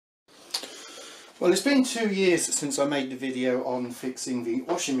Well, it's been 2 years since I made the video on fixing the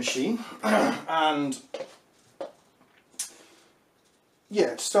washing machine, and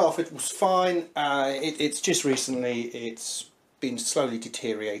yeah, to start off it was fine. It's just recently it's been slowly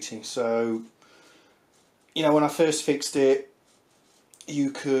deteriorating. So, you know, when I first fixed it,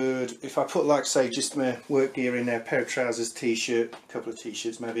 you could, if I put, like, say, just my work gear in there, a pair of trousers, t-shirt, a couple of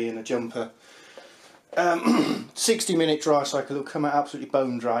t-shirts maybe, and a jumper, 60-minute dry cycle, it'll come out absolutely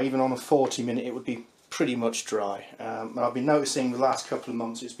bone dry. Even on a 40-minute it would be pretty much dry. And I've been noticing the last couple of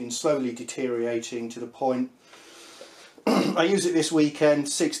months it's been slowly deteriorating to the point I use it this weekend,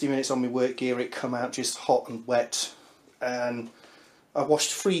 60 minutes on my work gear, it come out just hot and wet. And I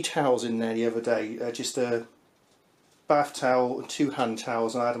washed 3 towels in there the other day, just a bath towel and 2 hand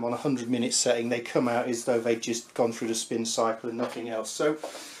towels, and I had them on a 100-minute setting. They come out as though they'd just gone through the spin cycle and nothing else. So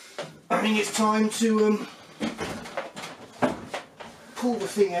I think it's time to pull the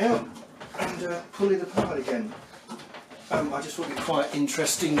thing out and pull it apart again. I just thought it'd be quite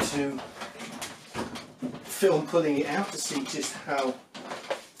interesting to film pulling it out to see just how.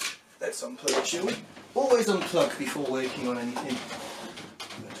 Let's unplug it, shall we? Always unplug before working on anything.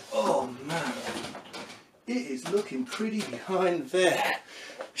 But, oh man, it is looking pretty behind there.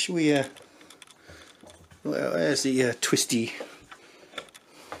 Shall we? Well, there's the twisty.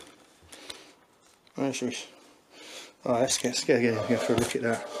 Oh, let's go for a look at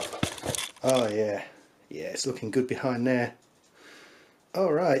that. Oh yeah, yeah, it's looking good behind there.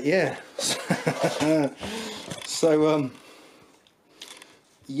 All right, yeah. So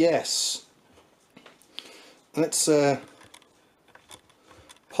yes, let's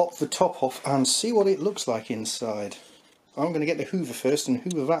pop the top off and see what it looks like inside. I'm going to get the hoover first and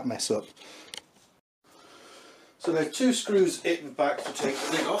hoover that mess up. So there's 2 screws in the back to take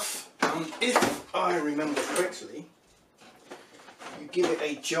the lid off, and if I remember correctly, you give it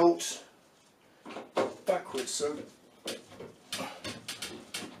a jolt backwards. So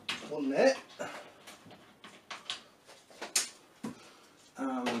one there,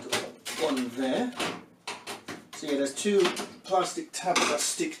 and one there. So yeah, there's 2 plastic tabs that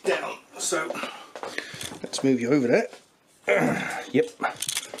stick down. So let's move you over there. Yep,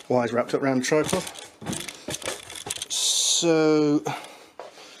 wires wrapped up around the tripod. So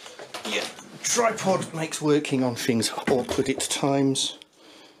yeah, tripod makes working on things awkward at times.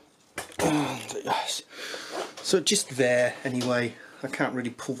 So just there anyway. I can't really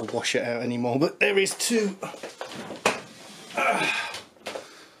pull the washer out anymore, but there is 2.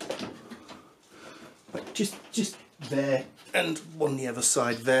 Just there, and one the other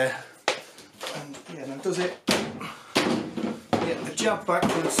side there. And yeah, that does it. Get the jab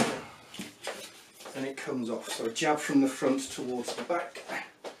backwards, and it comes off. So a jab from the front towards the back,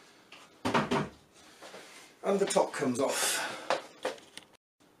 and the top comes off.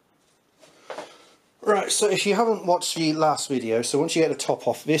 Right, so if you haven't watched the last video, so once you get the top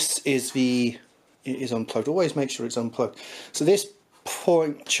off, this is it is unplugged. Always make sure it's unplugged. So this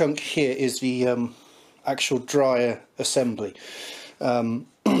point chunk here is the actual dryer assembly. For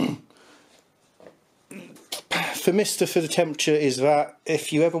the temperature is that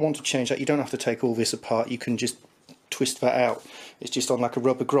if you ever want to change that, you don't have to take all this apart, you can just twist that out. It's just on like a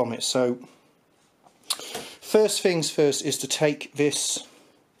rubber grommet. So first things first is to take this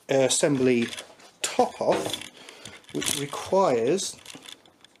assembly top off, which requires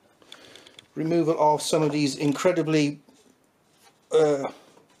removal of some of these incredibly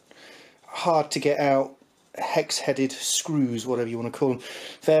hard to get out hex-headed screws, whatever you want to call them.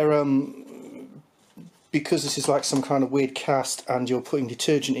 They're because this is like some kind of weird cast and you're putting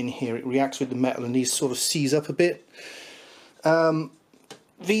detergent in here, it reacts with the metal and these sort of seize up a bit.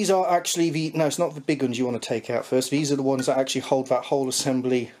 These are actually no, it's not the big ones you want to take out first. These are the ones that actually hold that whole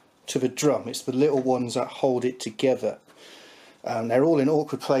assembly to the drum. It's the little ones that hold it together. They're all in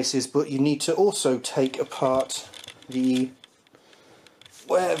awkward places, but you need to also take apart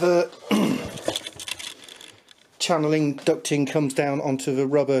where the channeling ducting comes down onto the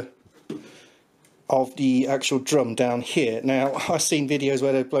rubber of the actual drum down here. Now, I've seen videos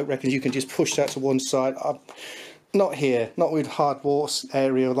where the bloke reckons you can just push that to one side. Not here, not with hard water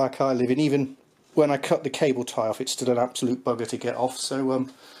area like I live in. Even when I cut the cable tie off, it's still an absolute bugger to get off. So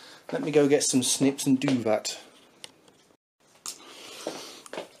let me go get some snips and do that.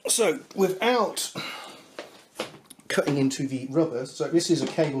 So without cutting into the rubber, so this is a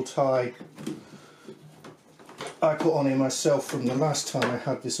cable tie I put on here myself from the last time I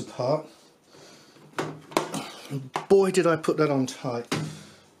had this apart. Boy, did I put that on tight.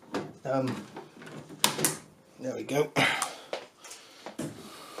 There we go.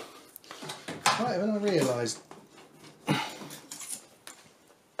 Right, then I realised.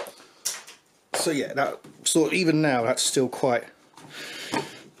 So yeah, that sort of, even now that's still quite,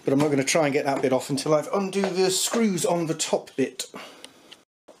 but I'm not going to try and get that bit off until I've undo the screws on the top bit.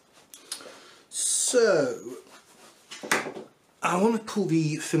 So I want to pull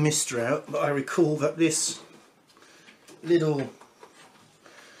the thermistor out, but I recall that this little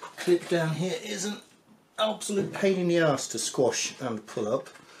clip down here is an absolute pain in the arse to squash and pull up,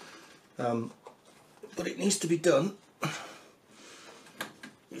 but it needs to be done.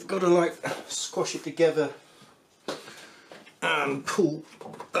 You've got to like squash it together and pull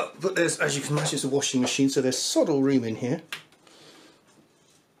up, but there's, as you can imagine, it's a washing machine, so there's sod all room in here.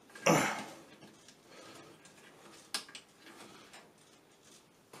 I'm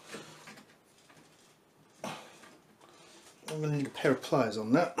going to need a pair of pliers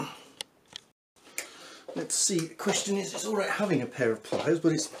on that. Let's see, the question is, it's alright having a pair of pliers,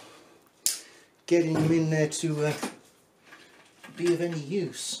 but it's getting them in there to be of any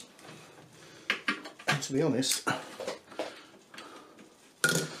use. And to be honest,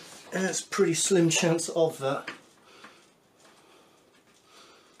 there's a pretty slim chance of that.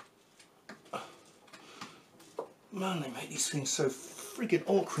 Man, they make these things so friggin'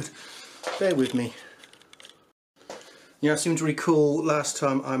 awkward. Bear with me. Yeah, I seem to recall last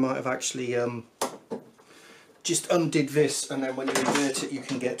time I might have actually just undid this, and then when you invert it you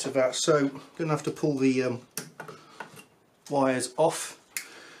can get to that. So I'm going to have to pull the wires off.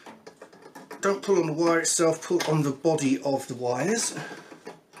 Don't pull on the wire itself, pull on the body of the wires.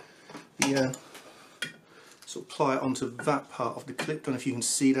 Sort of ply it onto that part of the clip. Don't know if you can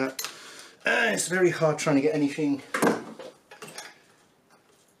see that. It's very hard trying to get anything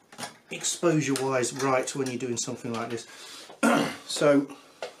exposure wise right when you're doing something like this. So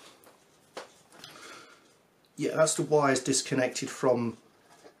yeah, that's the wires disconnected from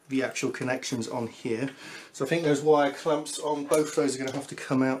the actual connections on here. So I think those wire clamps on both those are going to have to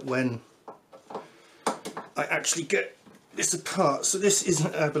come out when I actually get this apart. So this is,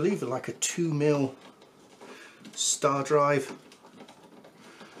 I believe, like a 2mm star drive.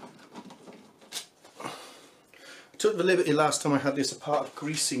 I took the liberty last time I had this apart of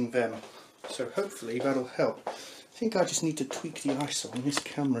greasing them, so hopefully that'll help. I think I just need to tweak the ISO on this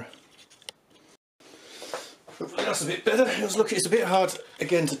camera. Hopefully that's a bit better. It's a bit hard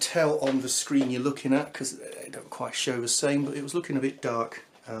again to tell on the screen you're looking at because they don't quite show the same, but it was looking a bit dark.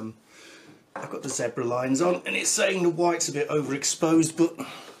 I've got the zebra lines on and it's saying the white's a bit overexposed, but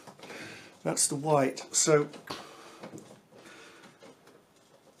that's the white. So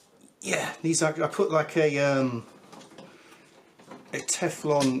yeah, these I put like a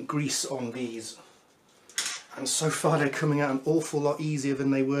Teflon grease on these, and so far they're coming out an awful lot easier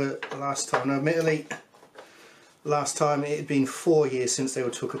than they were last time. Now admittedly, last time it had been 4 years since they were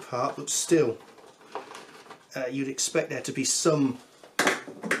took apart, but still you'd expect there to be some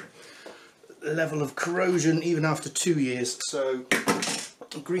level of corrosion even after 2 years, so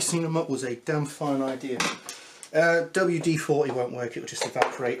greasing them up was a damn fine idea. WD-40 won't work, it will just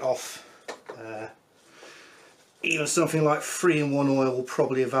evaporate off. Even something like 3-in-1 oil will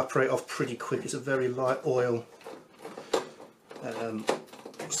probably evaporate off pretty quick. It's a very light oil.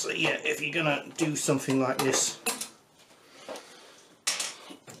 So yeah, if you're gonna do something like this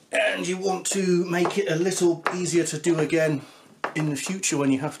and you want to make it a little easier to do again in the future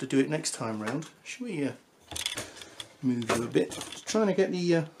when you have to do it next time round, should we move you a bit? Just trying to get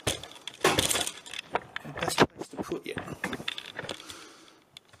the best place to put you.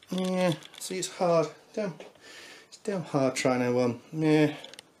 Yeah, see, it's hard. It's damn hard trying to yeah.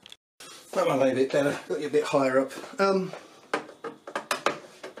 That might lay a bit better. Got you a bit higher up.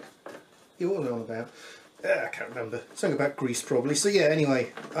 You what was I on about? I can't remember. Something about grease probably. So yeah.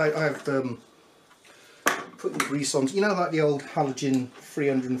 Anyway, I've put the grease on. You know, like the old halogen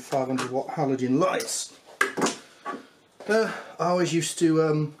 300 and 500 watt halogen lights. I always used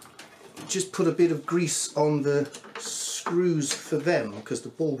to just put a bit of grease on the screws for them, because the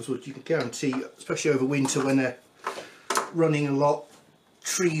bulbs would, you can guarantee, especially over winter when they're running a lot,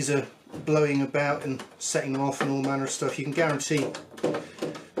 trees are blowing about and setting them off and all manner of stuff, you can guarantee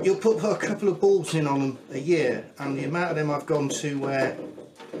you'll put a couple of bulbs in on them a year, and the amount of them I've gone to where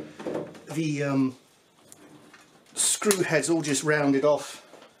the screw heads all just rounded off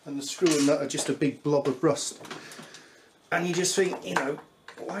and the screw and nut are just a big blob of rust, and you just think, you know,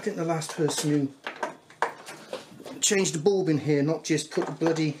 why didn't the last person who changed the bulb in here not just put the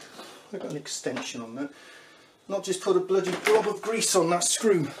bloody, I've got an extension on that, not just put a bloody blob of grease on that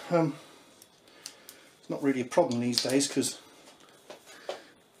screw. It's not really a problem these days, because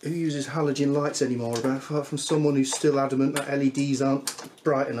who uses halogen lights anymore, apart from someone who's still adamant that LEDs aren't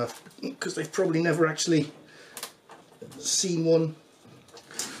bright enough, because they've probably never actually seen one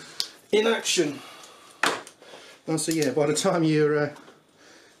in action. And so yeah, by the time your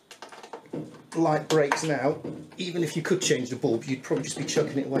light breaks now, even if you could change the bulb, you'd probably just be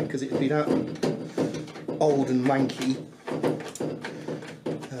chucking it away because it would be that old and manky.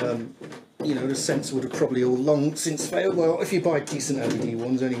 You know, the sensor would have probably all long since failed. Well, if you buy decent LED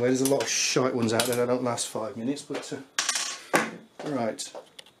ones anyway, there's a lot of shite ones out there that don't last 5 minutes, but right.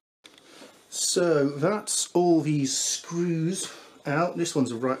 So that's all these screws out. This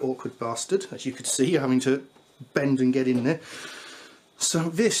one's a right awkward bastard, as you could see, having to bend and get in there. So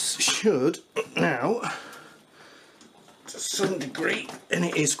this should now, to some degree, and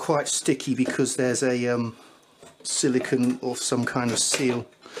it is quite sticky because there's a silicone or some kind of seal.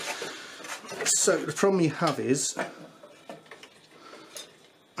 So the problem you have is,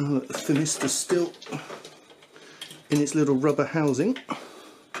 the thermistor's still in its little rubber housing.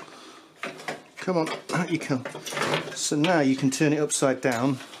 Come on, out you come. So now you can turn it upside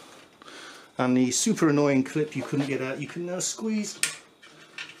down, and the super annoying clip you couldn't get out, you can now squeeze,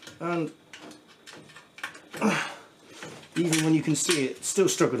 and even when you can see it, still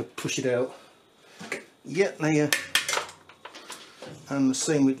struggle to push it out. Yeah, there. And the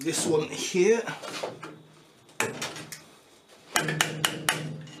same with this one here.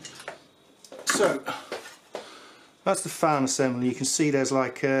 So that's the fan assembly. You can see there's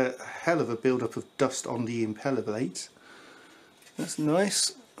like a hell of a build-up of dust on the impeller blades. That's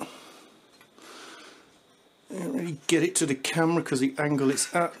nice. I don't really get it to the camera because the angle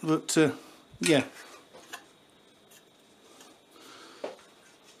it's at, but yeah.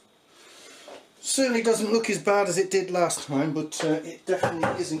 Certainly doesn't look as bad as it did last time, but it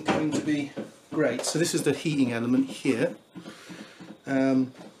definitely isn't going to be great. So this is the heating element here. Yeah,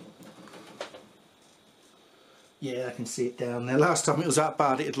 I can see it down there. Last time it was that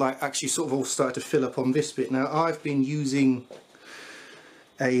bad, it had like actually sort of all started to fill up on this bit. Now I've been using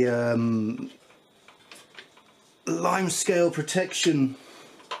a lime scale protection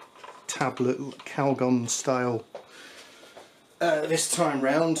tablet, Calgon style, this time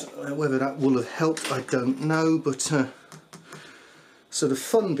round. Whether that will have helped, I don't know, but so the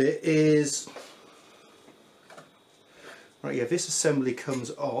fun bit is, right, yeah, this assembly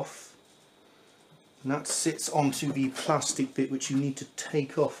comes off and that sits onto the plastic bit which you need to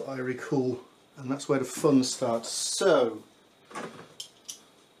take off, I recall, and that's where the fun starts. So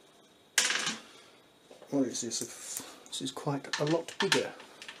what is this? This is quite a lot bigger.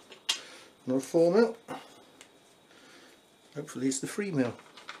 Another 4mm. Hopefully it's the 3mm.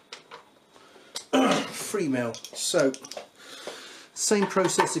 3mm. So, same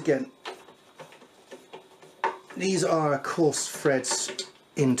process again. These are coarse threads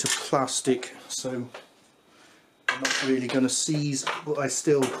into plastic, so I'm not really going to seize, but I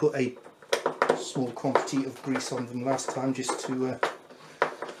still put a small quantity of grease on them last time just to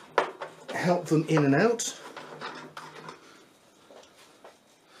help them in and out.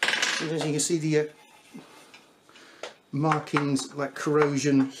 And as you can see, the markings like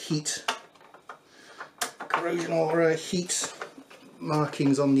corrosion or heat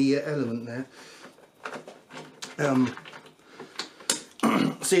markings on the element there.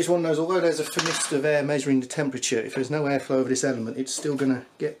 See, it's one of those, although there's a thermistor there measuring the temperature, if there's no airflow over this element, it's still going to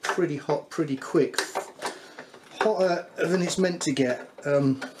get pretty hot pretty quick. Hotter than it's meant to get.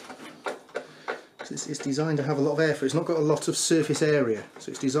 It's designed to have a lot of airflow. It's not got a lot of surface area, so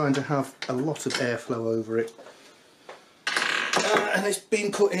it's designed to have a lot of airflow over it. And it's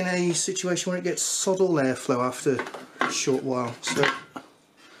been put in a situation where it gets sod all airflow after a short while. So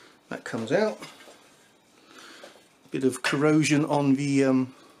that comes out. Bit of corrosion on the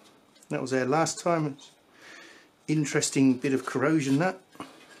that was there last time. It's interesting bit of corrosion, that.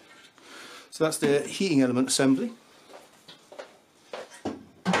 So that's the heating element assembly.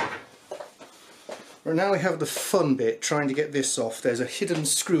 Right, now we have the fun bit, trying to get this off. There's a hidden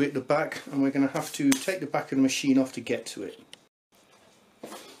screw at the back, and we're going to have to take the back of the machine off to get to it.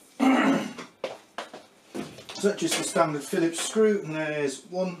 So that's just a standard Phillips screw, and there's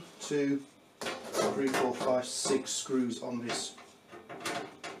 1, 2, 3, 4, 5, 6 screws on this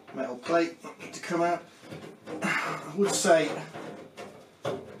metal plate that need to come out. I would say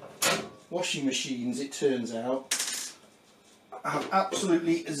washing machines, it turns out, have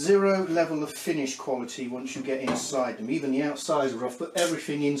absolutely zero level of finish quality once you get inside them. Even the outsides are rough, but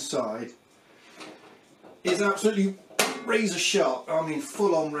everything inside is absolutely razor sharp. I mean,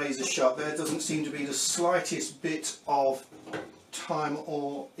 full on razor sharp. There doesn't seem to be the slightest bit of time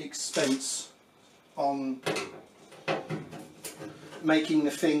or expense on making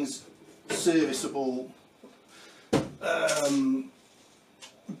the things serviceable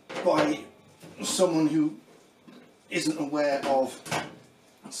by someone who isn't aware of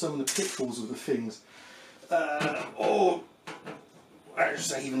some of the pitfalls of the things. Or I should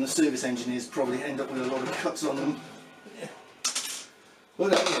say even the service engineers probably end up with a lot of cuts on them. Yeah.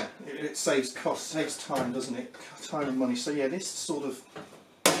 But yeah, it saves cost, saves time, doesn't it? Time and money. So yeah, this sort of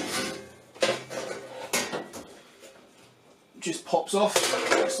just pops off.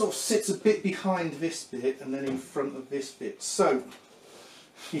 It sort of sits a bit behind this bit and then in front of this bit. So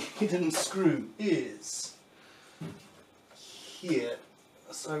the hidden screw is here.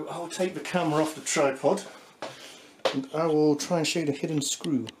 So I'll take the camera off the tripod and I will try and show you the hidden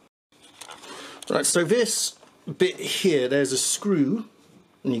screw. Right, so this bit here, there's a screw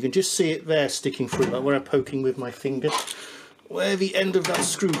and you can just see it there sticking through, like where I'm poking with my finger, where the end of that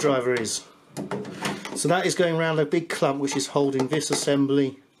screwdriver is. So that is going around a big clamp which is holding this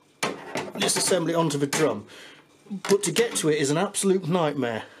assembly onto the drum. But to get to it is an absolute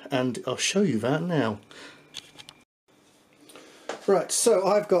nightmare, and I'll show you that now. Right, so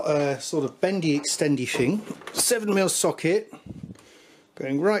I've got a sort of bendy extendy thing, 7mm socket,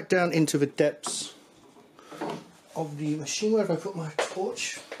 going right down into the depths of the machine. Where have I put my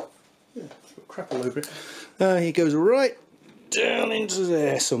torch? Yeah, got crap all over it. It goes right down into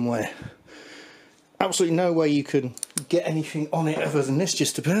there somewhere. Absolutely no way you can get anything on it other than this,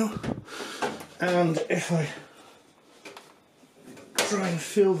 just about. And if I try and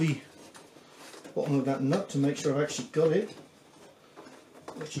feel the bottom of that nut to make sure I've actually got it,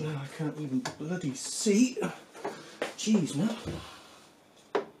 which now I can't even bloody see. Jeez, man.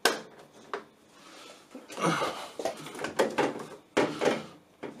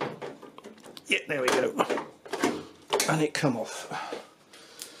 Yeah, there we go. And it come off.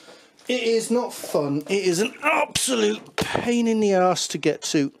 It is not fun. It is an absolute pain in the arse to get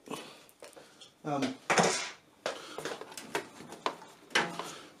to.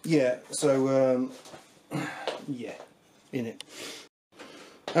 Yeah, so yeah, in it.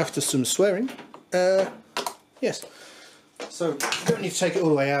 After some swearing, yes. So you don't need to take it all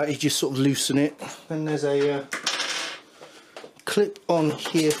the way out. You just sort of loosen it. Then there's a clip on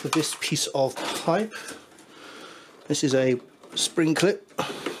here for this piece of pipe. This is a spring clip.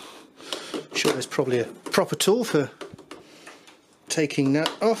 I'm sure there's probably a proper tool for taking that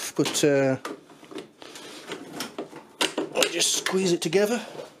off, but I just squeeze it together.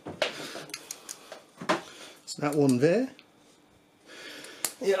 So that one there.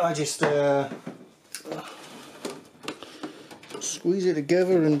 Yeah, I just squeeze it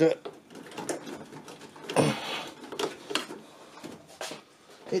together and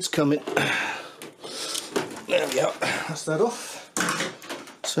it's coming. There we go. That's that off.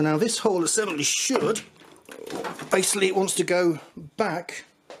 So now this whole assembly should, basically it wants to go back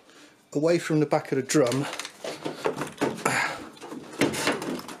away from the back of the drum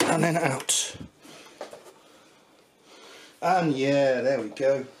and then out. And yeah, there we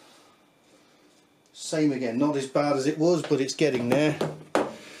go. Same again, not as bad as it was, but it's getting there.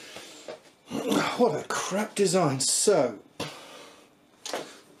 What a crap design. So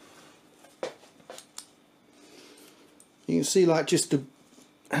you can see like just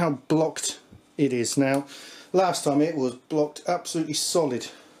how blocked it is now. Last time it was blocked absolutely solid.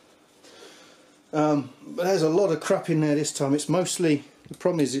 But there's a lot of crap in there this time. It's mostly, the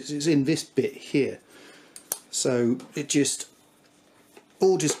problem is it's in this bit here. So it just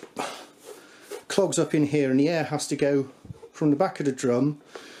all just clogs up in here, and the air has to go from the back of the drum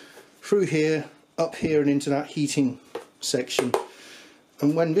through here, up here and into that heating section.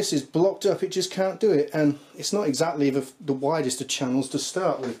 And when this is blocked up, it just can't do it, and it's not exactly the widest of channels to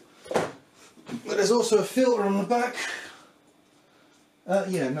start with. But there's also a filter on the back.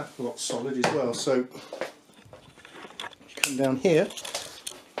 Yeah, and that block's solid as well. So come down here.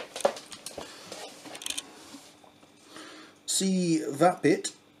 See that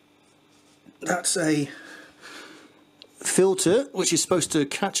bit? That's a filter which is supposed to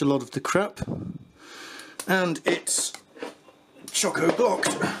catch a lot of the crap, and it's choco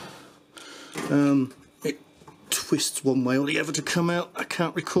blocked. It twists one way or the other to come out. I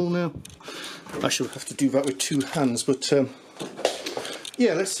can't recall now. I shall have to do that with two hands, but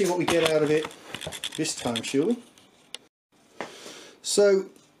yeah, let's see what we get out of it this time, shall we? So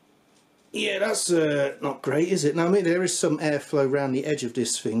yeah, that's not great, is it? Now, I mean, there is some airflow around the edge of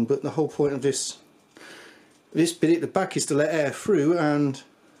this thing, but the whole point of this bit at the back is to let air through, and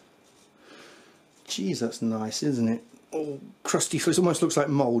geez, that's nice, isn't it? All crusty, it almost looks like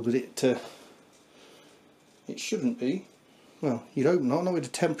mould, but it shouldn't be. Well, you'd hope not with the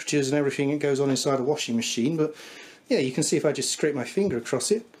temperatures and everything that goes on inside a washing machine, but yeah, you can see if I just scrape my finger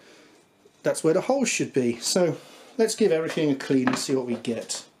across it, that's where the hole should be. So let's give everything a clean and see what we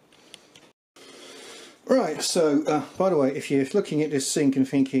get. Right, so by the way, if you're looking at this sink and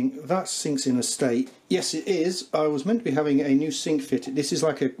thinking that sink's in a state, yes it is. I was meant to be having a new sink fitted. This is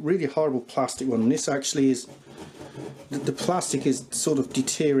like a really horrible plastic one, and this actually is, the plastic is sort of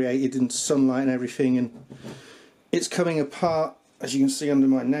deteriorated in sunlight and everything, and it's coming apart, as you can see under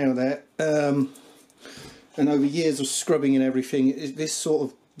my nail there. And over years of scrubbing and everything,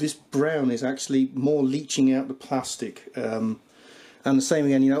 this brown is actually more leaching out the plastic. And the same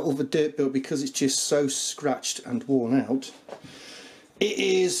again, you know, all the dirt built, because it's just so scratched and worn out, it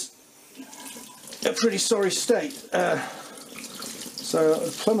is a pretty sorry state. So the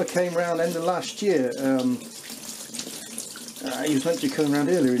plumber came round end of last year. He was meant to be coming around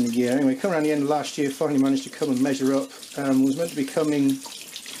earlier in the year. Anyway, come around the end of last year, finally managed to come and measure up. Was meant to be coming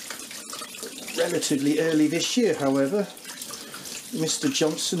relatively early this year, however. Mr.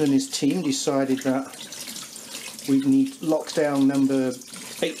 Johnson and his team decided that we'd need lockdown number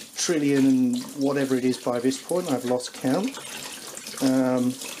 8 trillion and whatever it is by this point. I've lost count.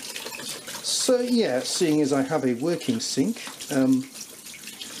 So yeah, seeing as I have a working sink,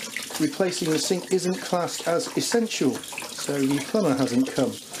 replacing the sink isn't classed as essential, so the plumber hasn't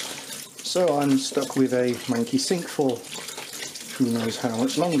come. So I'm stuck with a manky sink for who knows how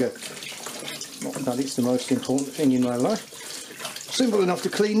much longer. Not that it's the most important thing in my life. Simple enough to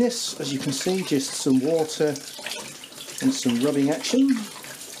clean this, as you can see, just some water and some rubbing action.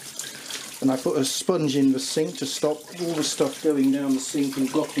 And I put a sponge in the sink to stop all the stuff going down the sink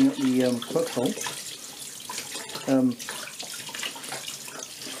and blocking up the plug hole.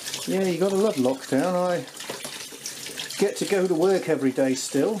 Yeah, you gotta love lockdown. I get to go to work every day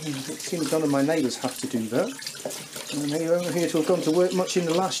still. It seems none of my neighbours have to do that. And they don't appear to have gone to work much in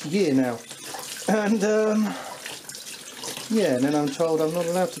the last year now. And yeah, and then I'm told I'm not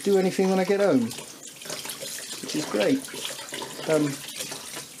allowed to do anything when I get home, which is great.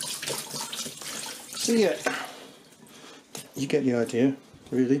 So yeah, you get the idea,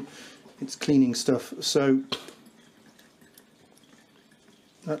 really. It's cleaning stuff. So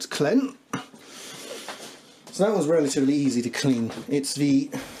that's clean. So that was relatively easy to clean. It's the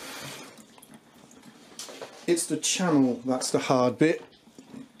channel that's the hard bit.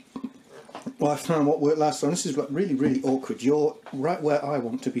 Well, I found what worked last time. This is like really, really awkward. You're right where I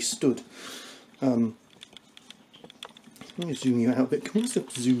want to be stood. Let me zoom you out a bit. Can we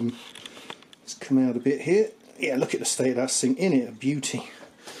just zoom? Let's come out a bit here. Yeah, look at the state of that sink. In it, a beauty.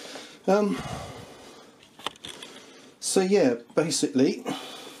 So yeah, basically.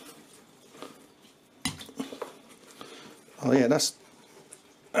 Oh yeah, that's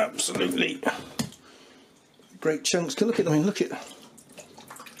absolutely great chunks. Look at them. I mean, look at.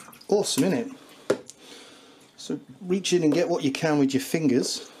 Awesome, isn't it? So reach in and get what you can with your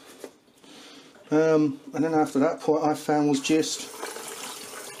fingers, and then after that point I found was just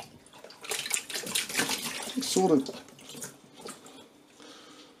sort of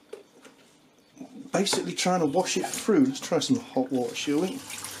basically trying to wash it through. Let's try some hot water, shall we?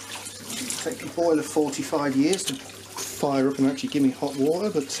 Take a boiler 45 years to fire up and actually give me hot water,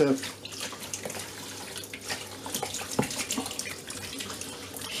 but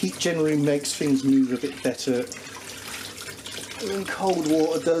heat generally makes things move a bit better than cold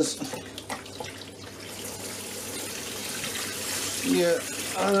water does. Yeah,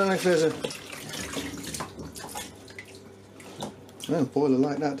 I don't know if there's a boiler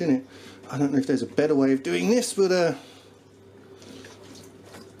like that, didn't it? I don't know if there's a better way of doing this, but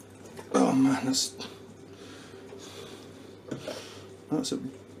oh man, that's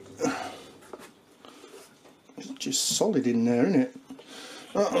it's just solid in there, isn't it?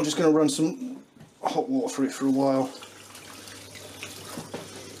 I'm just going to run some hot water through it for a while.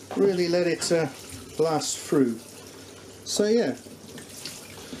 Really let it blast through. So yeah,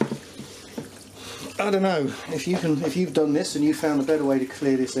 I don't know if you've done this and you found a better way to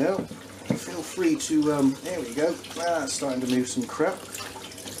clear this out. Feel free to. There we go. It's starting to move some crap.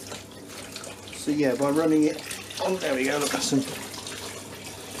 So yeah, by running it on. There we go. Look, that's some.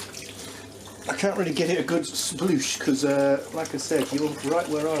 I can't really get it a good sploosh because, like I said, you're right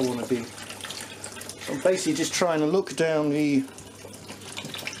where I want to be. I'm basically just trying to look down it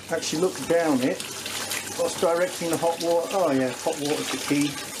whilst directing the hot water. Oh yeah, hot water's the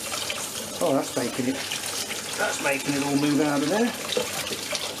key. Oh, that's making it all move out of there.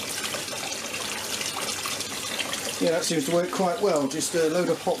 Yeah, that seems to work quite well. Just a load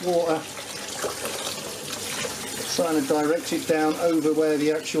of hot water. Trying to direct it down over where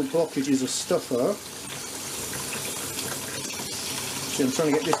the actual blockages of stuff are. See, I'm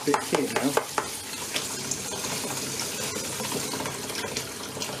trying to get this bit here now.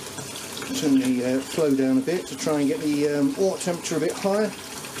 Turn the flow down a bit to try and get the water temperature a bit higher.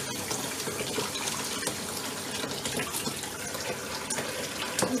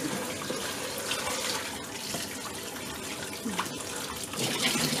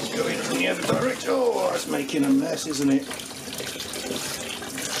 direction. Oh, that's making a mess, isn't it?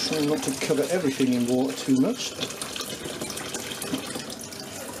 Trying not to cover everything in water too much.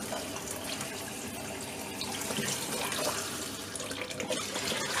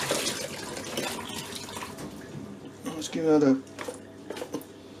 Let's give that a...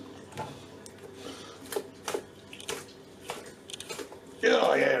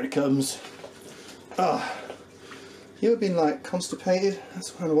 Oh, yeah, here it comes. Ah, you ever been like constipated?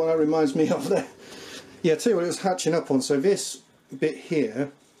 That's kind of what that reminds me of there. Yeah, tell you what it was hatching up on. So this bit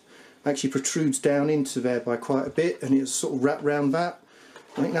here actually protrudes down into there by quite a bit, and it's sort of wrapped round that.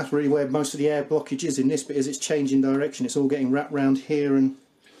 I think that's really where most of the air blockage is in this bit, as it's changing direction. It's all getting wrapped round here, and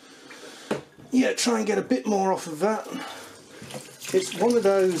yeah, try and get a bit more off of that. It's one of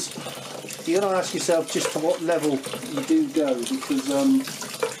those, you got to ask yourself just to what level you do go, because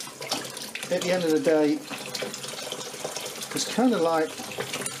at the end of the day, it's kind of like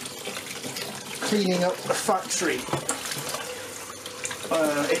cleaning up a factory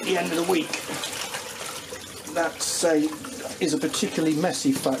at the end of the week. That, say, is a particularly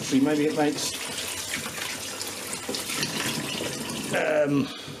messy factory. Maybe it makes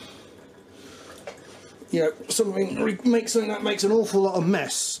you know, something that makes an awful lot of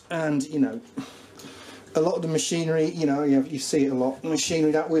mess, and you know, a lot of the machinery, you know, you see it a lot,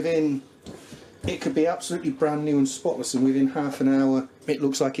 machinery that within, it could be absolutely brand new and spotless, and within half an hour it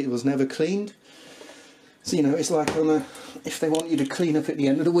looks like it was never cleaned. So you know, it's like on a, if they want you to clean up at the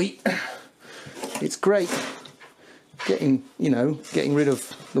end of the week, it's great getting, you know, getting rid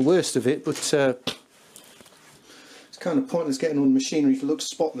of the worst of it, but it's kind of pointless getting all the machinery to look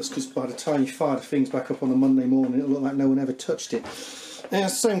spotless, because by the time you fire the things back up on a Monday morning, it'll look like no one ever touched it. And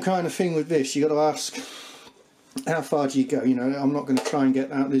it's the same kind of thing with this. You got to ask, how far do you go? You know, I'm not going to try and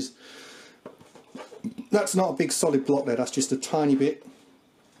get out this. That's not a big solid block there. That's just a tiny bit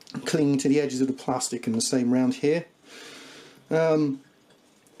clinging to the edges of the plastic, and the same round here. And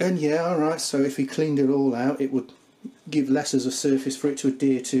yeah, all right. So if we cleaned it all out, it would give less as a surface for it to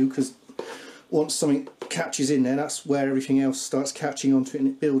adhere to, because once something catches in there, that's where everything else starts catching onto it and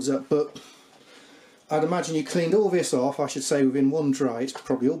it builds up. But I'd imagine you cleaned all this off, I should say, within one dry, it's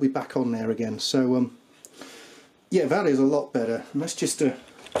probably all be back on there again. So yeah, that is a lot better. And let's just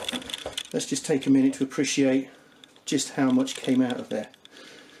take a minute to appreciate just how much came out of there.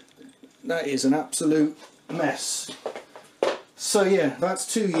 That is an absolute mess. So yeah,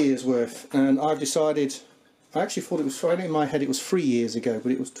 that's 2 years worth, and I've decided, I actually thought it was, in my head it was 3 years ago,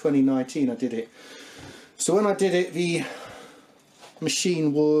 but it was 2019 I did it. So when I did it, the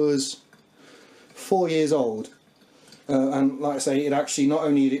machine was 4 years old, and like I say, it actually, not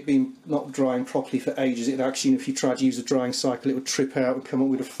only had it been not drying properly for ages, it actually, if you tried to use a drying cycle, it would trip out and come up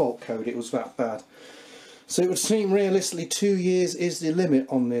with a fault code. It was that bad. So it would seem realistically 2 years is the limit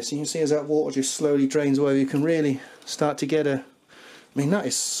on this. And you can see as that water just slowly drains away, you can really start to get a, I mean, that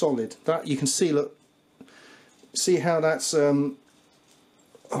is solid. That you can see, look, see how that's oh,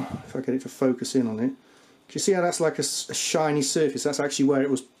 if I get it to focus in on it, can you see how that's like a shiny surface? That's actually where it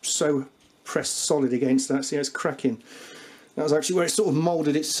was so pressed solid against that. See how it's cracking? That was actually where it sort of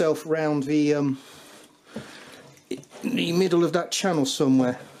moulded itself round the middle of that channel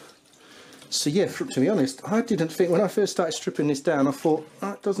somewhere. So yeah, to be honest, I didn't think, when I first started stripping this down, I thought,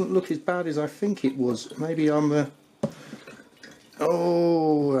 that doesn't look as bad as I think it was. Maybe I'm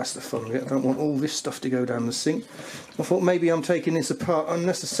oh, that's the fun of it. I don't want all this stuff to go down the sink. I thought maybe I'm taking this apart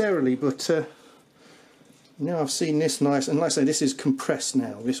unnecessarily, but now I've seen this nice, and like I say, this is compressed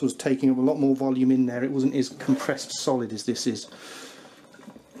now. This was taking up a lot more volume in there. It wasn't as compressed solid as this is.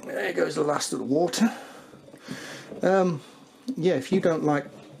 There goes the last of the water. Yeah, if you don't like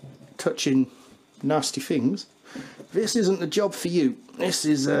touching nasty things, this isn't the job for you. This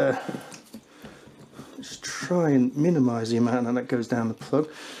is just try and minimise the amount that goes down the plug.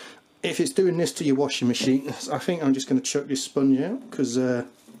 If it's doing this to your washing machine, I think I'm just going to chuck this sponge out, because there's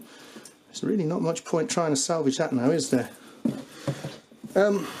really not much point trying to salvage that now, is there?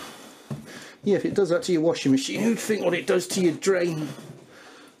 Yeah, if it does that to your washing machine, who'd think what it does to your drain?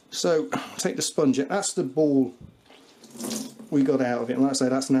 So take the sponge out. That's the ball we got out of it, and like I say,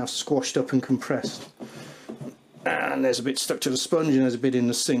 that's now squashed up and compressed, and there's a bit stuck to the sponge and there's a bit in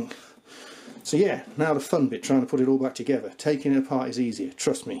the sink. So yeah, now the fun bit, trying to put it all back together. Taking it apart is easier,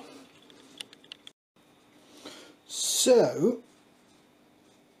 trust me. So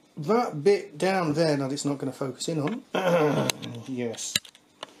that bit down there, now it's not going to focus in on, yes,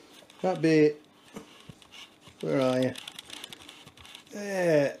 that bit, where are you,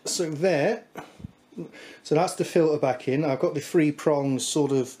 there, so there. So that's the filter back in. I've got the 3 prongs,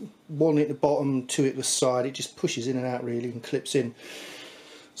 sort of one at the bottom, 2 at the side. It just pushes in and out really and clips in.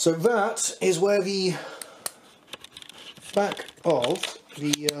 So that is where the back of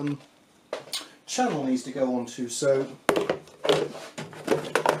the channel needs to go onto. So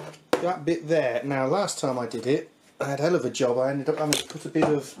that bit there. Now last time I did it, I had a hell of a job. I ended up having to put a bit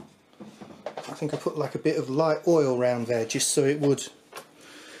of, I think I put like a bit of light oil around there just so it would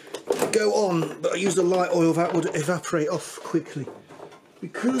go on, but I used a light oil that would evaporate off quickly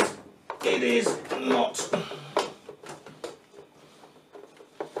because it is not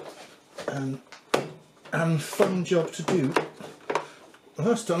a fun job to do.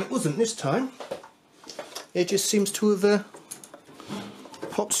 Last time it wasn't. This time it just seems to have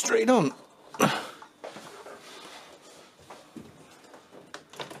popped straight on.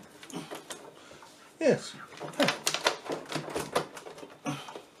 Yes.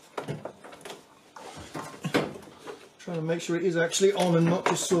 Trying to make sure it is actually on and not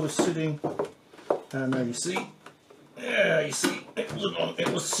just sort of sitting. And now you see. Yeah, you see, it wasn't on. It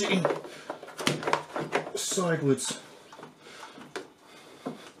was sitting sideways.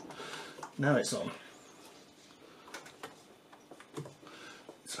 Now it's on.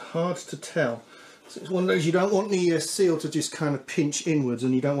 It's hard to tell. So it's one of those, you don't want the seal to just kind of pinch inwards,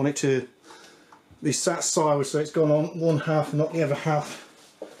 and you don't want it to be sat sideways so it's gone on one half and not the other half.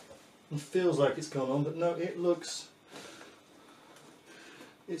 It feels like it's gone on, but no, it looks,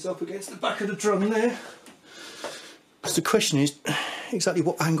 it's up against the back of the drum there. So the question is, exactly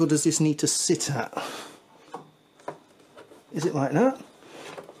what angle does this need to sit at? Is it like that?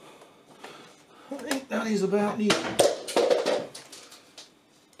 I think that is about the...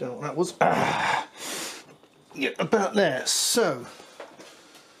 Don't know what that was. Yeah, about there. So,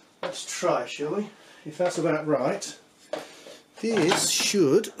 let's try, shall we? If that's about right, this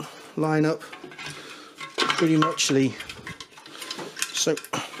should line up pretty muchly. So,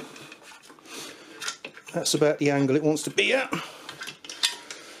 that's about the angle it wants to be at.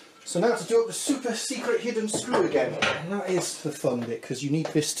 So now to do up the super secret hidden screw again. And that is the fun bit, because you need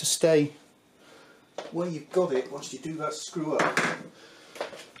this to stay where you've got it once you do that screw up.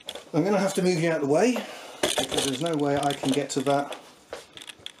 I'm going to have to move you out of the way, because there's no way I can get to that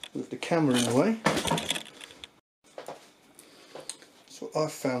with the camera in the way. So what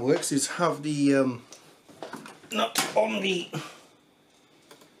I've found works is have the nut on the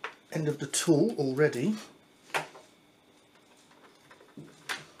end of the tool already.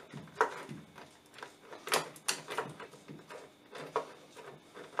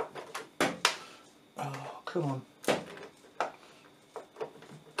 Oh, come on.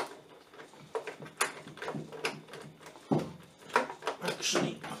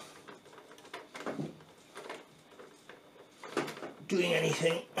 Actually doing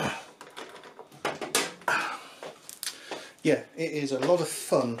anything. Yeah, it is a lot of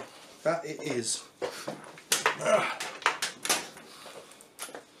fun. That it is.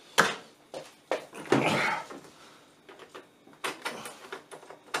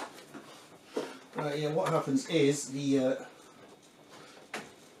 Right, yeah, what happens is the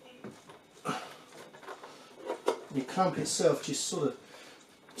clamp itself just sort of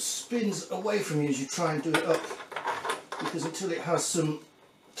spins away from you as you try and do it up, because until it has some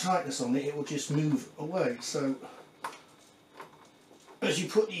tightness on it, it will just move away. So as you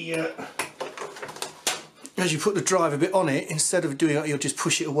put the driver bit on it, instead of doing it, you'll just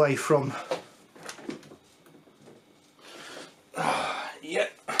push it away from. Yeah,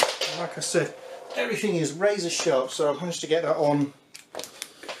 like I said, everything is razor sharp, so I've managed to get that on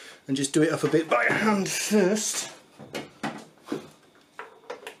and just do it up a bit by hand first.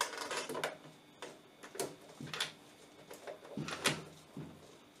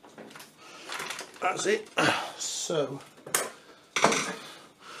 That's it. So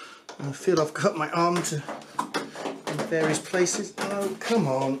I feel I've cut my arm in various places. Oh, come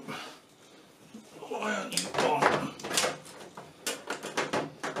on. Why aren't you on?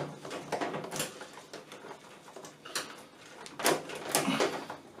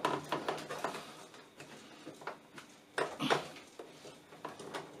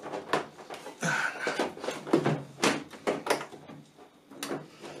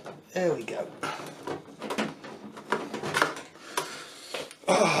 There we go.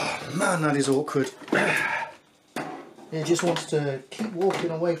 Oh man, that is awkward. It just wants to keep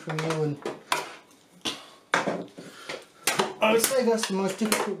walking away from you, and I would say that's the most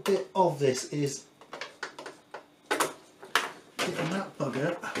difficult bit of this, is getting that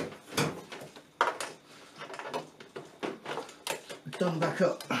bugger done back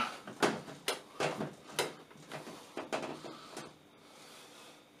up.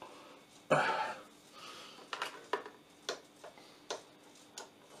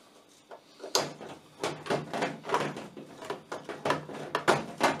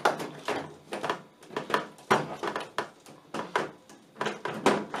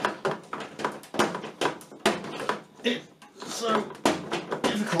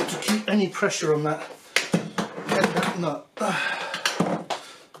 difficult to keep any pressure on that nut.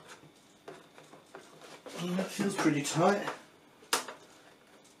 And that feels pretty tight.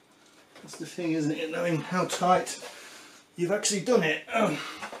 That's the thing, isn't it? Knowing how tight you've actually done it.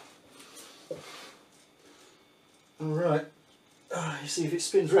 Alright, you see, if it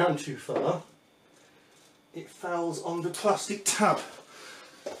spins round too far, it fouls on the plastic tab.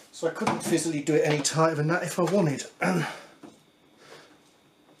 So I couldn't physically do it any tighter than that if I wanted. And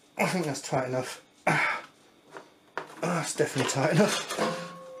I think that's tight enough. That's definitely tight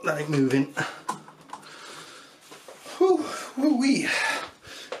enough. Let it move in. Woo-wee.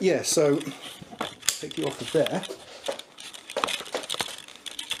 Yeah, so take you off of there.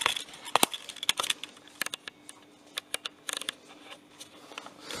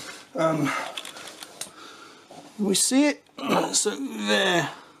 We see it. So there.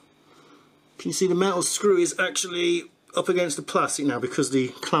 Can you see the metal screw is actually up against the plastic now because the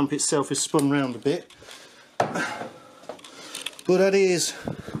clamp itself is spun round a bit. But that is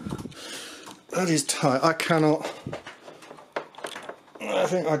tight. I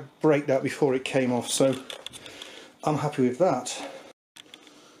think I'd break that before it came off, so I'm happy with that.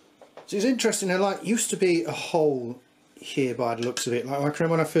 So it's interesting, there like used to be a hole here by the looks of it. Like I remember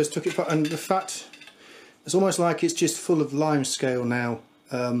when I first took it apart, and the fact it's almost like it's just full of lime scale now.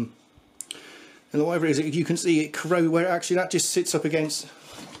 And whatever it is, you can see it corrode where actually that just sits up against,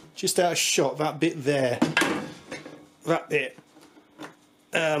 just out of shot, that bit there, that bit.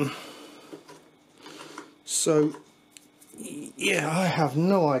 So yeah, I have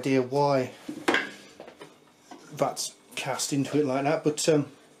no idea why that's cast into it like that, but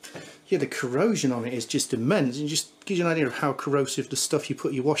yeah, the corrosion on it is just immense. It just gives you an idea of how corrosive the stuff you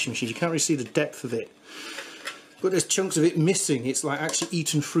put in your washing machine. You can't really see the depth of it, but there's chunks of it missing. It's like actually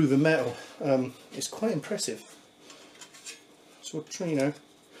eaten through the metal. It's quite impressive. So you know,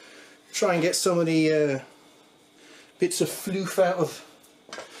 try and get some of the bits of floof out of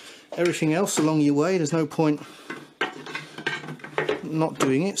everything else along your way. There's no point not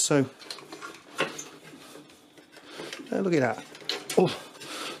doing it. So look at that. Oh,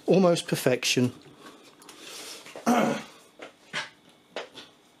 almost perfection.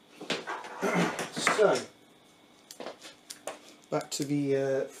 So back to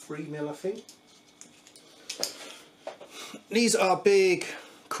the 3mm, I think. These are big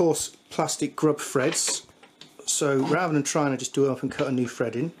coarse plastic grub threads, so rather than trying to just do it up and cut a new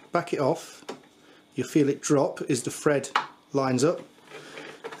thread in, back it off, you feel it drop as the thread lines up,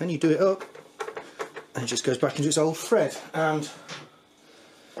 and you do it up and it just goes back into its old thread. And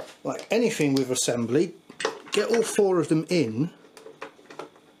like anything with assembly, get all 4 of them in,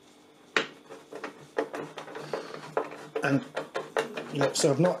 and you know,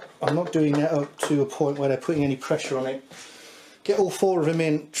 so I'm not doing that up to a point where they're putting any pressure on it. Get all 4 of them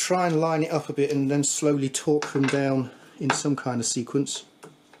in, try and line it up a bit, and then slowly torque them down in some kind of sequence.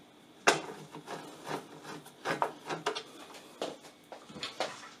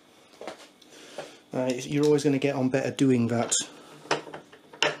 You're always going to get on better doing that.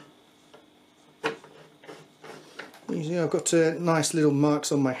 You see, I've got nice little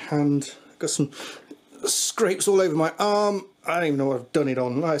marks on my hand. I've got some scrapes all over my arm. I don't even know what I've done it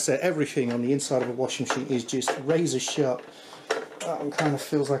on. Like I said, everything on the inside of a washing machine is just razor sharp. That one kind of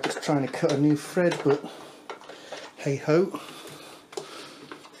feels like it's trying to cut a new thread, but hey ho.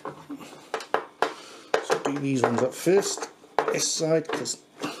 So do these ones up first, this side, because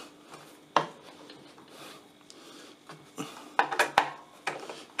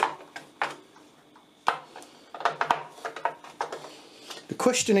the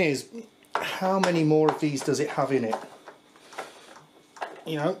question is, how many more of these does it have in it?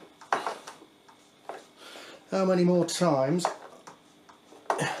 You know, how many more times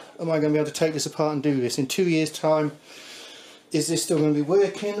am I going to be able to take this apart and do this? In 2 years' time, is this still going to be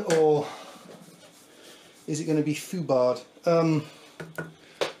working, or is it going to be foobarred?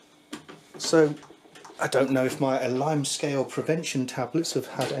 So I don't know if my lime scale prevention tablets have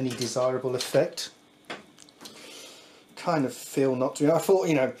had any desirable effect. Kind of feel not to. I thought,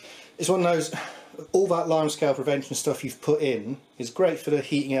 you know, it's one of those, all that lime scale prevention stuff you've put in is great for the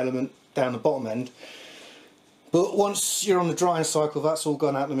heating element down the bottom end, but once you're on the drying cycle, that's all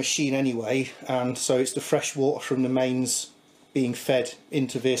gone out of the machine anyway, and so it's the fresh water from the mains being fed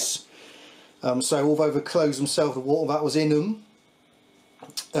into this. So although the clothes themselves, the water that was in them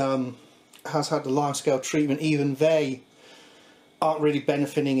has had the lime scale treatment, even they aren't really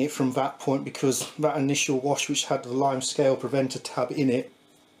benefiting it from that point, because that initial wash, which had the lime scale preventer tab in it,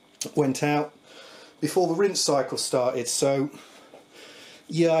 went out before the rinse cycle started. So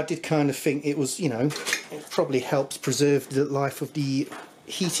yeah, I did kind of think it was, you know, it probably helps preserve the life of the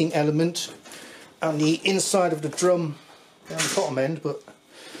heating element and the inside of the drum down the bottom end, but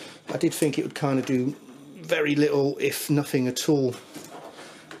I did think it would kind of do very little, if nothing at all,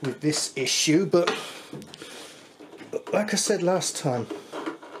 with this issue. But like I said last time,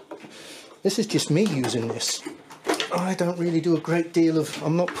 this is just me using this. I don't really do a great deal of,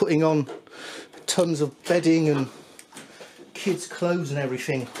 I'm not putting on tons of bedding and kids' clothes and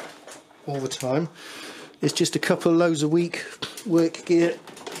everything all the time. It's just a couple of loads a week work gear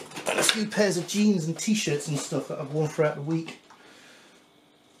and a few pairs of jeans and t-shirts and stuff that I've worn throughout the week.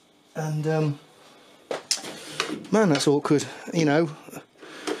 And man, that's awkward, you know.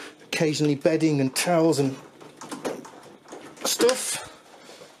 Occasionally bedding and towels and stuff.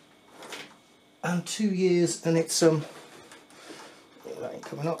 And 2 years, and it's that ain't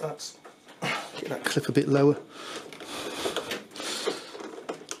coming up. That's, get that clip a bit lower.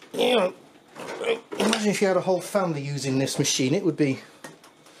 Yeah, imagine if you had a whole family using this machine. It would be,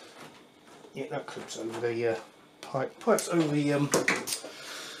 yeah, that clips over the pipes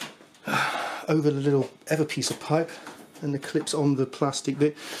over the little ever piece of pipe, and the clips on the plastic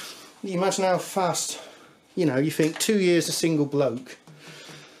bit. You imagine how fast, you know, you think 2 years a single bloke.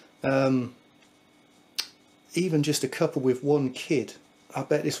 Even just a couple with one kid, I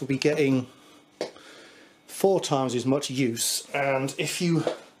bet this will be getting 4 times as much use. And if you,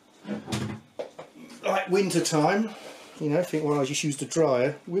 like winter time, you know, think, well, I just used a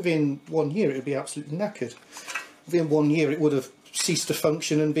dryer, within 1 year it would be absolutely knackered. Within 1 year it would have ceased to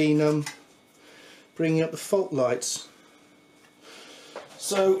function and been bringing up the fault lights.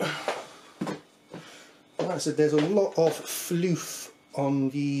 So, like I said, there's a lot of floof on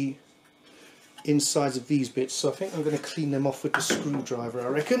the insides of these bits, so I think I'm going to clean them off with the screwdriver, I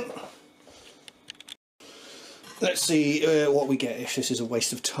reckon. Let's see what we get, if this is a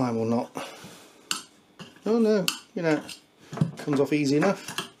waste of time or not. Oh no, you know, comes off easy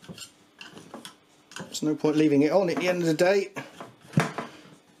enough. There's no point leaving it on. At the end of the day,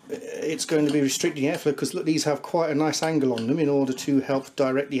 it's going to be restricting airflow, because look, these have quite a nice angle on them in order to help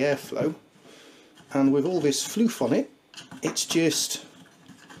direct the airflow. And with all this floof on it, it's just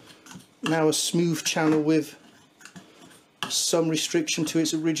now a smooth channel with some restriction to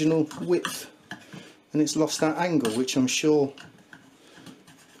its original width, and it's lost that angle, which I'm sure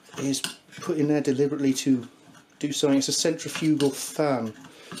is put in there deliberately to do something. It's a centrifugal fan.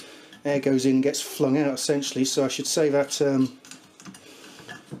 Air goes in, gets flung out essentially, so I should say that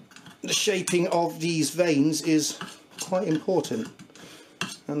the shaping of these vanes is quite important,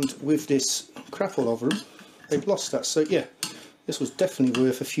 and with this crap all over them, they've lost that. So yeah, this was definitely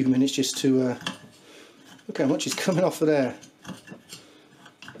worth a few minutes just to look how much is coming off of there.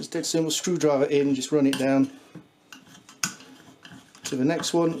 Just dead simple, screwdriver in, just run it down to the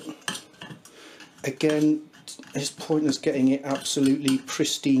next one. Again, it's pointless getting it absolutely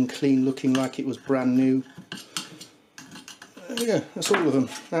pristine clean, looking like it was brand new. Yeah, that's all of them.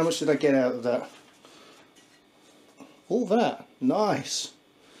 How much did I get out of that? All that. Nice.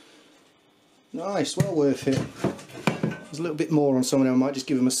 Nice, well worth it. There's a little bit more on some of them. I might just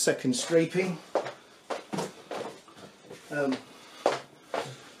give them a second scraping.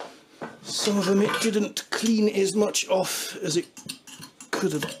 Some of them it didn't clean as much off as it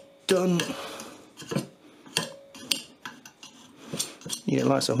could have done. Yeah,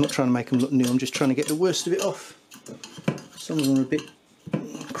 like I said, I'm not trying to make them look new, I'm just trying to get the worst of it off. Some of them are a bit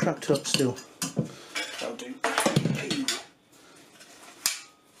cracked up still. That'll do.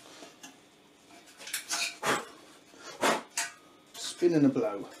 Spin and a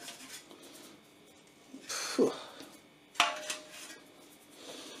blow.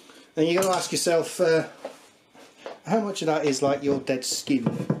 And you're going to ask yourself, how much of that is like your dead skin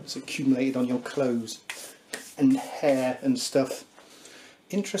that's accumulated on your clothes and hair and stuff?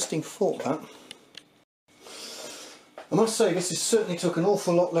 Interesting thought, that. I must say, this has certainly took an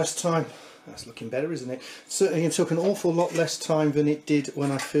awful lot less time. That's looking better, isn't it? Certainly it took an awful lot less time than it did when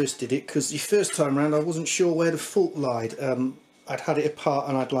I first did it, because the first time round I wasn't sure where the fault lied. I'd had it apart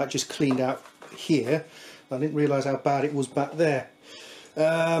and I'd like just cleaned out here. I didn't realise how bad it was back there.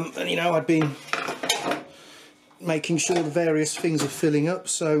 And you know, I'd been making sure the various things are filling up,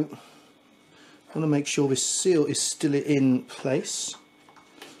 so I want to make sure this seal is still in place.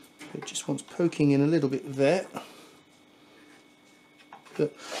 It just wants poking in a little bit there.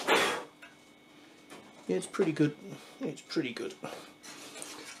 But yeah, it's pretty good. It's pretty good.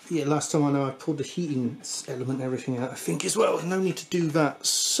 Yeah, last time I know I pulled the heating element and everything out, I think, as well. No need to do that.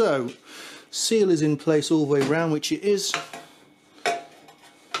 So, seal is in place all the way around, which it is.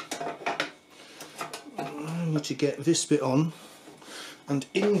 I need to get this bit on, and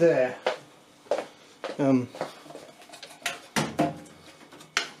in there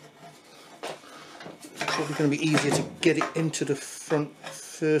probably going to be easier to get it into the front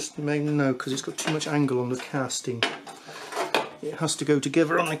first. Maybe no, because it's got too much angle on the casting. It has to go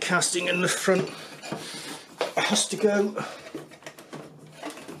together on the casting, and the front has to go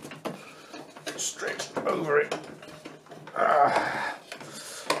straight over it.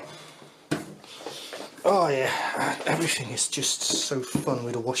 Oh yeah, everything is just so fun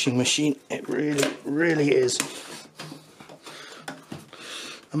with a washing machine. It really is.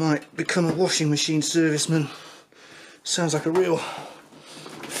 I might become a washing machine serviceman. Sounds like a real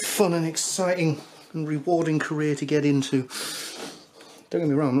fun and exciting and rewarding career to get into. Don't get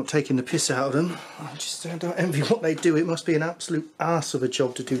me wrong, I'm not taking the piss out of them. I don't envy what they do. It must be an absolute arse of a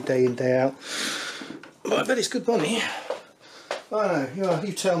job to do day in, day out. But I bet it's good money. I don't know,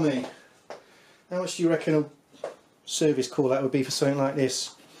 you tell me. How much do you reckon a service call that would be for something like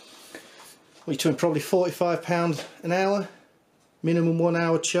this? Well, you're talking probably £45 an hour. Minimum 1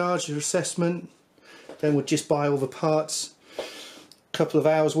 hour charge, your assessment. Then we'll just buy all the parts. A couple of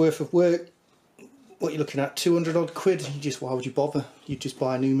hours worth of work. What are you looking at, 200 odd quid? Why would you bother? You'd just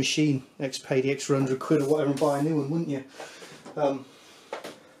buy a new machine, pay the extra 100 quid or whatever and buy a new one, wouldn't you?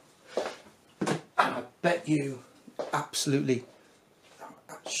 I bet you absolutely,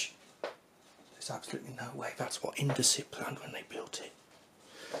 there's absolutely no way that's what Indesit planned when they built it.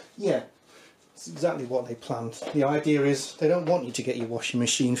 Yeah, it's exactly what they planned. The idea is they don't want you to get your washing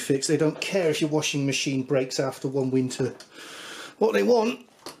machine fixed. They don't care if your washing machine breaks after one winter. What they want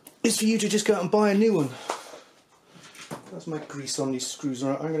is for you to just go out and buy a new one. That's my grease on these screws.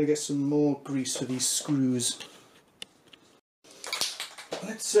 Alright, I'm going to get some more grease for these screws.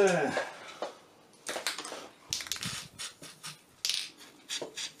 Let's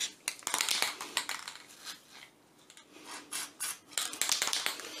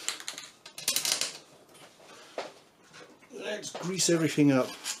grease everything up.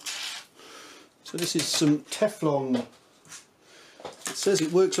 So this is some Teflon. It says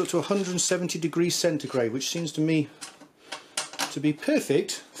it works up to 170 degrees centigrade, which seems to me to be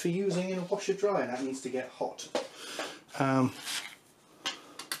perfect for using in a washer dryer. That needs to get hot.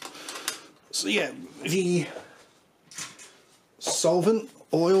 So yeah, the solvent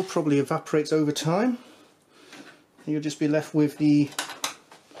oil probably evaporates over time. You'll just be left with the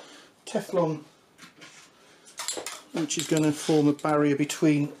Teflon, which is going to form a barrier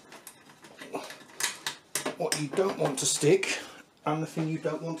between what you don't want to stick and the thing you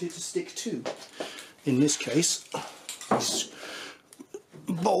don't want it to stick to. In this case,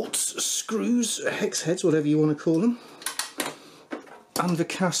 bolts, screws, hex heads, whatever you want to call them, and the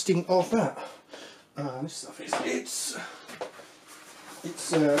casting of that. This stuff is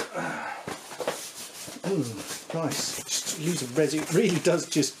nice. Just use of resin. It really does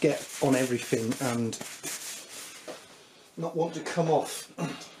just get on everything and not want to come off.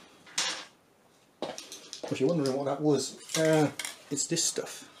 If you're wondering what that was, it's this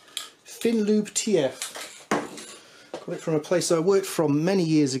stuff. Fin Lube TF. Got it from a place I worked from many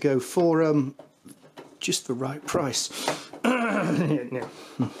years ago for just the right price. No.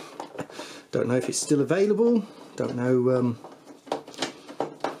 Don't know if it's still available. Don't know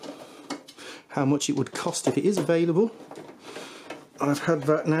how much it would cost if it is available. I've had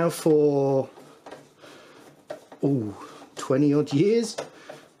that now for 20 odd years.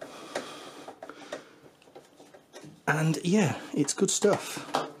 And yeah, it's good stuff.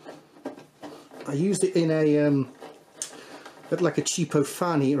 I used it in a like a cheapo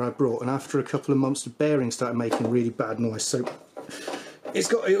fan heater I brought, and after a couple of months the bearings started making really bad noise. So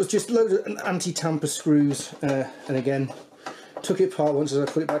it was just loads of anti-tamper screws, and again took it apart once as I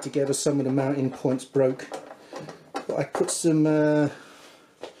put it back together. Some of the mounting points broke, but I put some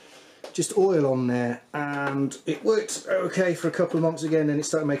just oil on there and it worked okay for a couple of months again, and it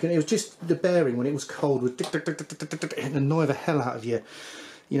started making, it was just the bearing when it was cold would it annoy the hell out of you.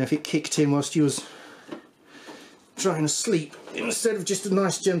 You know, if it kicked in whilst you was trying to sleep, instead of just a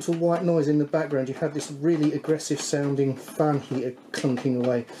nice gentle white noise in the background, you had this really aggressive sounding fan heater clunking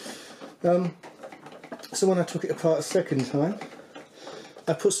away. So when I took it apart a second time,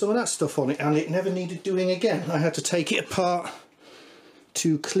 I put some of that stuff on it and it never needed doing again. I had to take it apart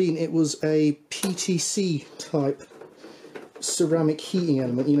to clean. It was a PTC type ceramic heating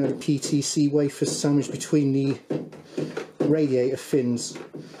element, you know, the PTC wafer sandwiched between the radiator fins,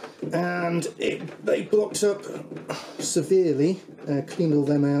 and they blocked up severely. Cleaned all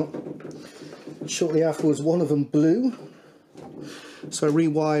them out. Shortly afterwards one of them blew, so I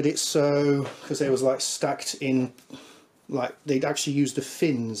rewired it, so because they was like stacked in, like they'd actually used the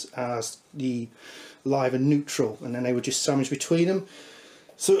fins as the live and neutral, and then they were just sandwiched between them.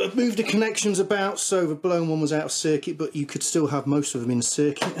 So I've moved the connections about, so the blown one was out of circuit, but you could still have most of them in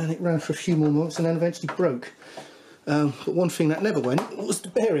circuit, and it ran for a few more months and then eventually broke. But one thing that never went was the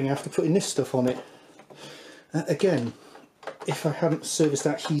bearing after putting this stuff on it. Again, if I hadn't serviced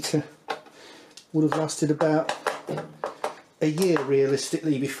that heater, would have lasted about a year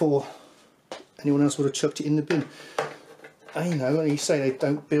realistically before anyone else would have chucked it in the bin. I know, you say they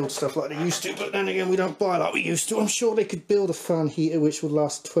don't build stuff like they used to, but then again we don't buy like we used to. I'm sure they could build a fan heater which would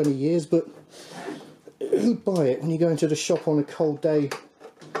last 20 years, but who'd buy it when you go into the shop on a cold day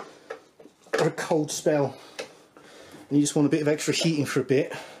or a cold spell and you just want a bit of extra heating for a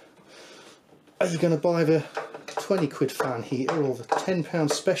bit? Are you going to buy the 20 quid fan heater or the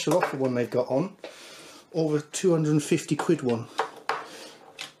 £10 special offer one they've got on, or the 250 quid one?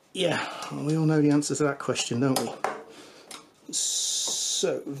 Yeah, well, we all know the answer to that question, don't we?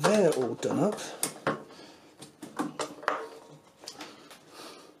 So they're all done up.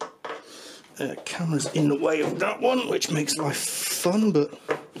 Camera's in the way of that one, which makes life fun, but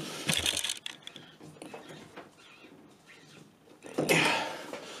yeah,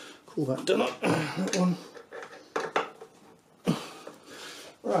 call that done up. That one.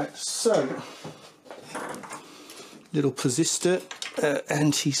 Right, so little persistor,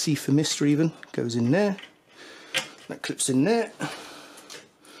 NTC for Mister even, goes in there. That clips in there.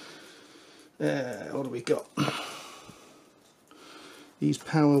 What do we got? These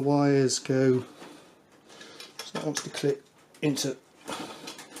power wires go, so that wants to clip into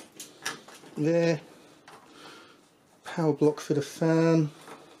there. Power block for the fan.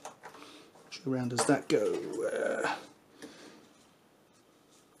 Which around does that go?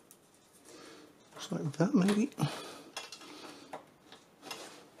 Looks like that maybe.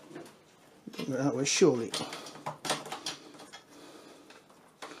 Don't go that way surely.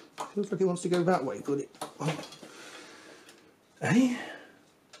 Feels like it wants to go that way, but it won't. Eh?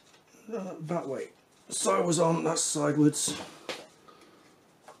 That way. So I was on, that's sidewards.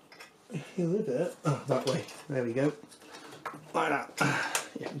 Here a bit. Oh, that way. There we go. Like that.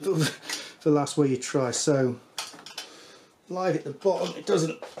 Yeah, the last way you try. So live at the bottom. It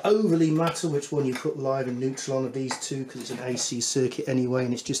doesn't overly matter which one you put live and neutral on of these two, because it's an AC circuit anyway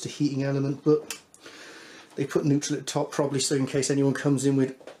and it's just a heating element, but they put neutral at the top probably so in case anyone comes in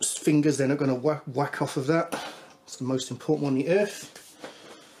with fingers they're not going to whack off of that. It's the most important one on the earth.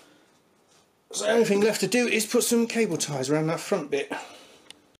 So the only thing left to do is put some cable ties around that front bit.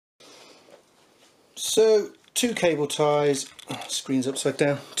 So 2 cable ties, screen's upside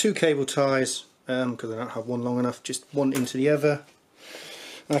down, 2 cable ties because I don't have one long enough, just one into the other.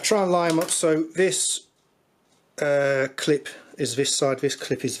 And I try and line them up so this clip is this side, this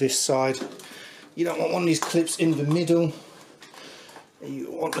clip is this side. You don't want one of these clips in the middle. You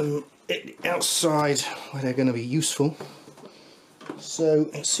want them outside where they're going to be useful. So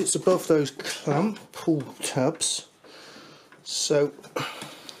it sits above those clamp pull tabs. So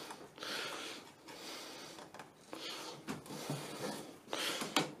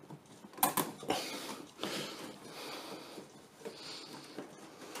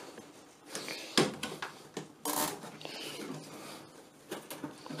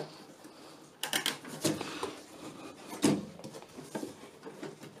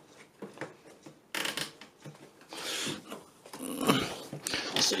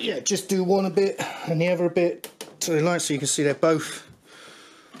yeah, just do one a bit and the other a bit to the line so you can see they're both.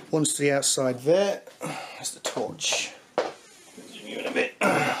 One's to the outside there. There's the torch. Zoom you in a bit.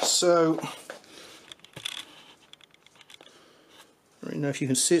 So I don't know if you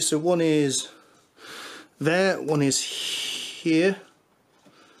can see it. So one is there, one is here.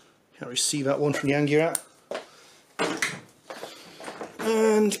 Can't really see that one from the angle you're at.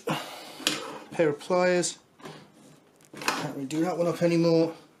 And a pair of pliers. Can't really do that one up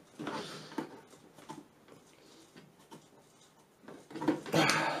anymore.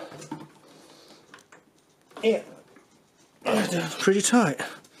 Yeah, pretty tight.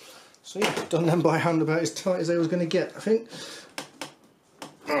 So yeah, done them by hand about as tight as I was going to get, I think.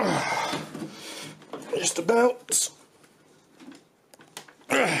 Just about.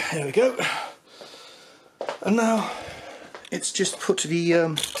 There we go. And now it's just put to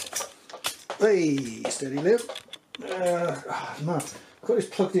the hey, steady lip. Man, got this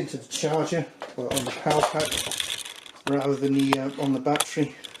plugged into the charger, or on the power pack, rather than the on the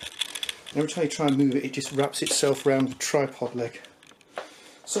battery. Every time you try and move it, it just wraps itself around the tripod leg.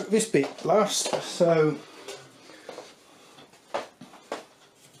 So this bit last, so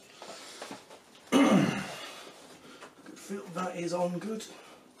good feel that is on good.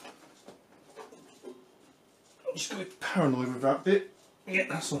 I'm just going to be paranoid with that bit. Yeah,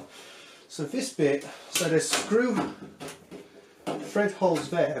 that's all. So this bit, so there's screw thread hole's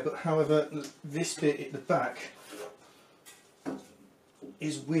there, but however this bit at the back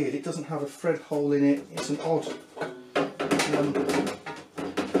is weird. It doesn't have a thread hole in it. It's an odd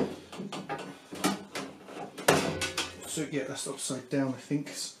so yeah, that's upside down, I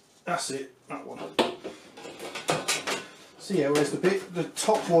think. That's it, that one. So yeah, whereas the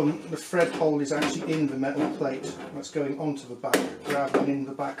top one, the thread hole is actually in the metal plate. That's going onto the back rather than in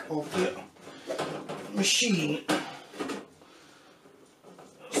the back of the machine.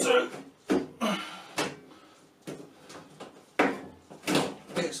 So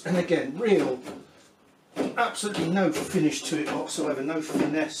it's, and again, real, absolutely no finish to it whatsoever, no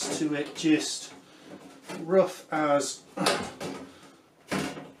finesse to it, just rough as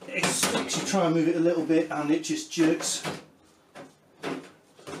it sticks. You try and move it a little bit and it just jerks.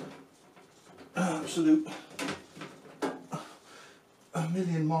 Absolute a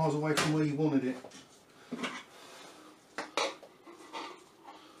million miles away from where you wanted it.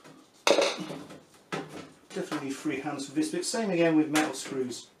 Definitely need free hands for this bit. Same again with metal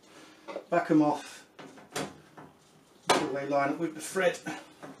screws. Back them off until they line up with the thread.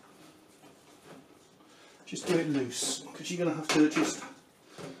 Just do it loose, because you're going to have to just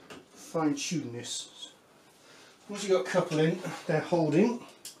fine tune this. Once you've got a couple in, they're holding.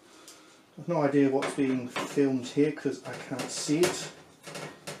 I've no idea what's being filmed here because I can't see it.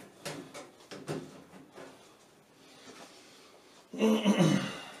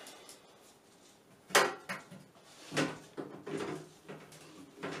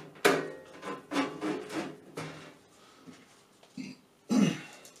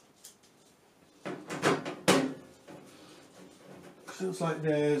 Feels like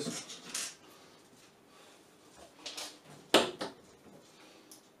there's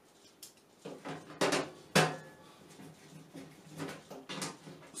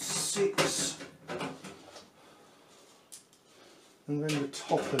six, and then the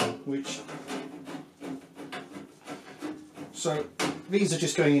top end, which, so these are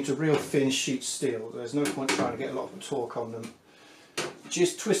just going into real thin sheet steel. There's no point trying to get a lot of torque on them.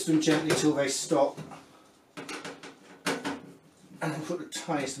 Just twist them gently till they stop, and then put the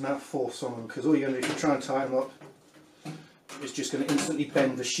tiniest amount of force on them, because all you're going to do if you try and tighten them up is just going to instantly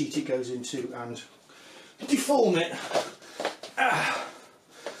bend the sheet it goes into and deform it.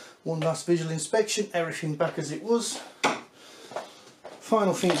 One last visual inspection, everything back as it was.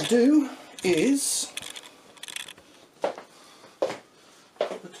 Final thing to do is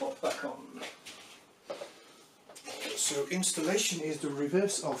put the top back on. So installation is the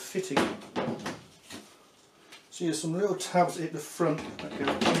reverse of fitting. So there's some little tabs at the front that go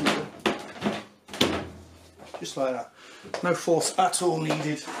under, just like that. No force at all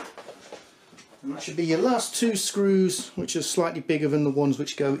needed. And that should be your last two screws, which are slightly bigger than the ones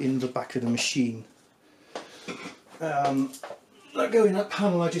which go in the back of the machine. That go in that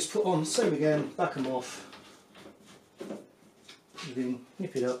panel I just put on. Same again, back them off. Then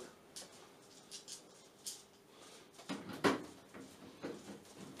nip it up.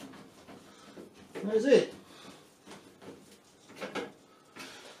 That's it.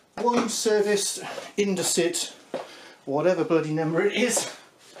 One serviced Indesit, whatever bloody number it is,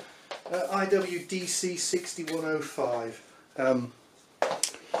 IWDC 6105.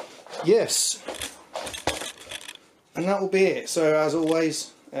 Yes, and that will be it. So as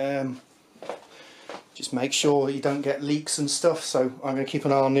always, just make sure you don't get leaks and stuff. So I'm going to keep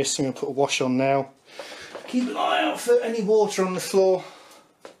an eye on this. I'm going to put a wash on now. Keep an eye out for any water on the floor,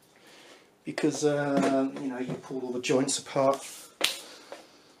 because you know, you pull all the joints apart.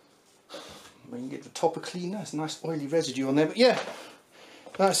 When you get the topper clean, there's a nice oily residue on there. But yeah,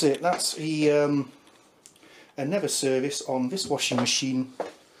 that's it. That's the a never service on this washing machine,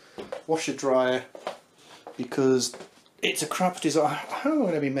 washer dryer, because it's a crap design. How am I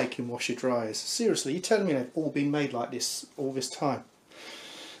going to be making washer dryers? Seriously, you're telling me they've all been made like this all this time?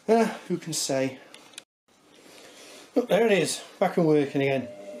 Who can say? Look, there it is, back and working again.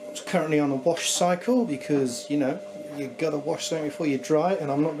 It's currently on a wash cycle because, you know, you've got to wash something before you dry it, and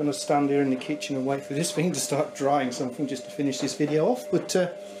I'm not going to stand here in the kitchen and wait for this thing to start drying something just to finish this video off. But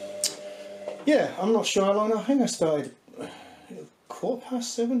yeah, I'm not sure how long. I think I started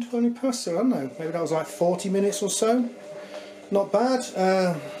 7:15, 20 past, so I don't know, maybe that was like 40 minutes or so. Not bad.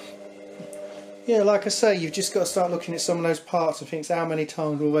 Yeah, like I say, you've just got to start looking at some of those parts and think, how many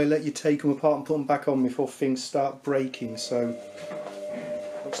times will they let you take them apart and put them back on before things start breaking? So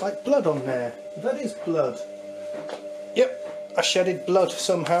looks like blood on there. That is blood. Yep, I shedded blood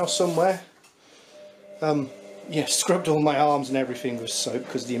somehow, somewhere. Yeah, scrubbed all my arms and everything with soap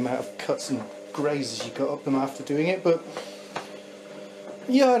because the amount of cuts and grazes you got up them after doing it. But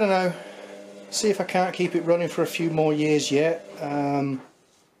yeah, I don't know. See if I can't keep it running for a few more years yet. Some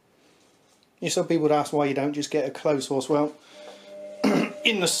people would ask why you don't just get a clothes horse. Well,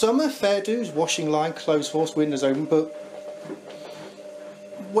 in the summer, fair dues, washing line, clothes horse, windows open, but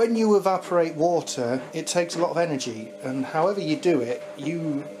when you evaporate water, it takes a lot of energy, and however you do it,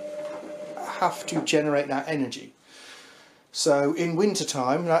 you have to generate that energy. So in winter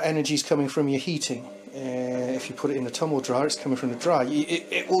time, that energy is coming from your heating. If you put it in a tumble dryer, it's coming from the dryer.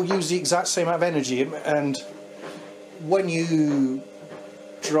 It will use the exact same amount of energy, and when you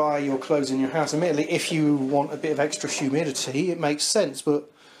dry your clothes in your house, admittedly, if you want a bit of extra humidity, it makes sense, but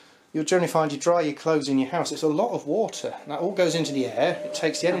you'll generally find you dry your clothes in your house, it's a lot of water. That all goes into the air. It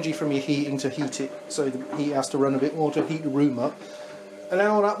takes the energy from your heating to heat it, so the heat has to run a bit more to heat the room up. And then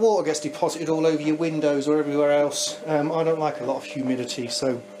all that water gets deposited all over your windows or everywhere else. I don't like a lot of humidity,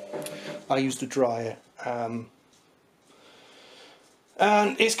 so I use the dryer.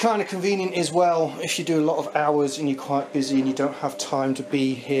 And it's kind of convenient as well if you do a lot of hours and you're quite busy and you don't have time to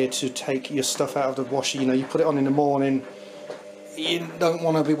be here to take your stuff out of the washer. You know, you put it on in the morning, you don't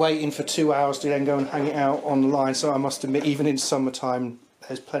want to be waiting for 2 hours to then go and hang it out on the line. So I must admit, even in summertime,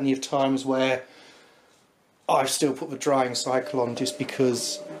 there's plenty of times where I still put the drying cycle on, just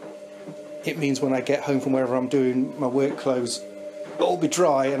because it means when I get home from wherever I'm doing my work clothes, it'll be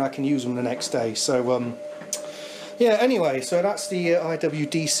dry and I can use them the next day. So yeah, anyway, so that's the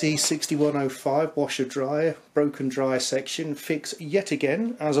IWDC 6105 washer dryer, broken dryer section, fix yet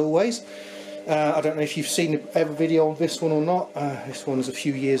again, as always. I don't know if you've seen the video on this one or not. This one's a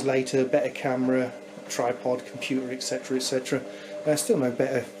few years later, better camera, tripod, computer, etc, etc. Still no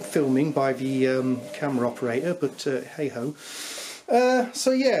better filming by the camera operator, but hey ho.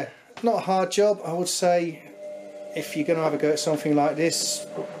 So yeah, not a hard job, I would say. If you're going to have a go at something like this,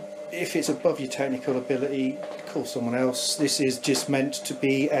 if it's above your technical ability, call someone else. This is just meant to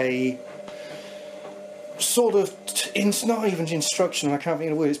be a sort of, it's not even instruction, I can't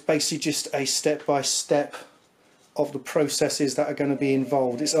think of the word, it's basically just a step-by-step of the processes that are going to be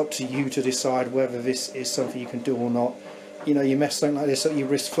involved. It's up to you to decide whether this is something you can do or not. You know, you mess something like this up, you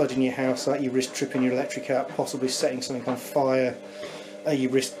risk flooding your house out, you risk tripping your electric out, possibly setting something on fire, you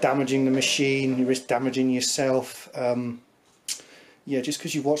risk damaging the machine, you risk damaging yourself. Yeah, just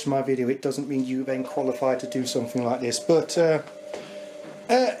because you watched my video, it doesn't mean you then qualify to do something like this. But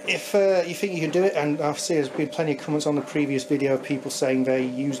if you think you can do it, and I've seen there's been plenty of comments on the previous video of people saying they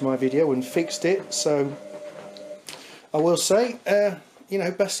used my video and fixed it, so I will say, you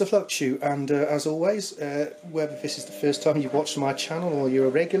know, best of luck to you. And as always, whether this is the first time you've watched my channel or you're a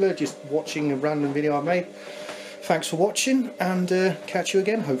regular just watching a random video I made, thanks for watching, and catch you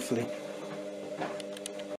again hopefully.